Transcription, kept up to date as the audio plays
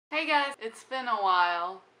Hey guys, it's been a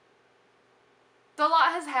while. So a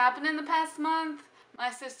lot has happened in the past month.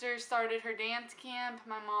 My sister started her dance camp,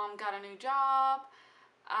 my mom got a new job,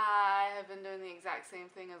 I have been doing the exact same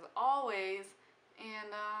thing as always,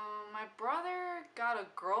 and my brother got a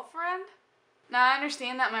girlfriend. Now I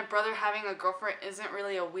understand that my brother having a girlfriend isn't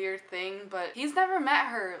really a weird thing, but he's never met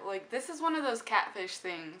her. Like, this is one of those catfish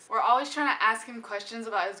things. We're always trying to ask him questions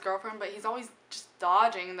about his girlfriend, but he's always just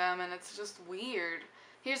dodging them, and it's just weird.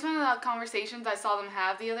 Here's one of the conversations I saw them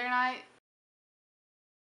have the other night.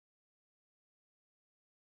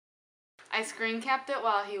 I screen capped it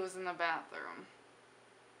while he was in the bathroom.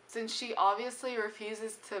 Since she obviously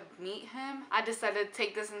refuses to meet him, I decided to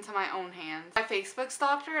take this into my own hands. I Facebook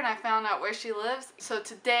stalked her and I found out where she lives, so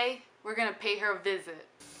today we're gonna pay her a visit.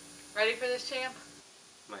 Ready for this, champ?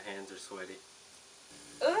 My hands are sweaty.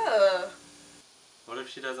 Ugh. What if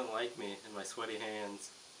she doesn't like me and my sweaty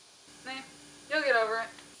hands? Nah, you'll get over it.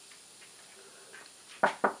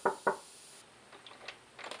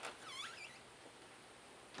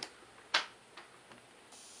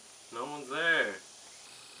 No one's there.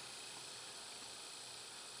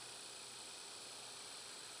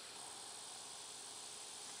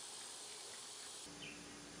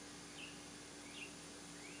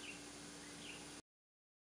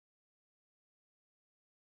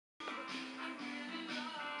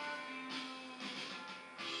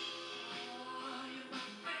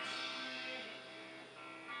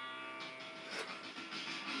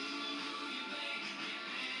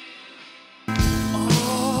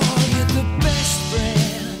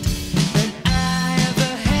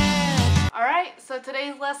 Alright, so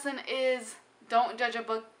today's lesson is don't judge a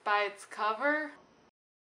book by its cover.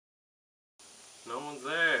 No one's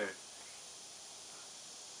there.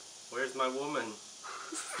 Where's my woman?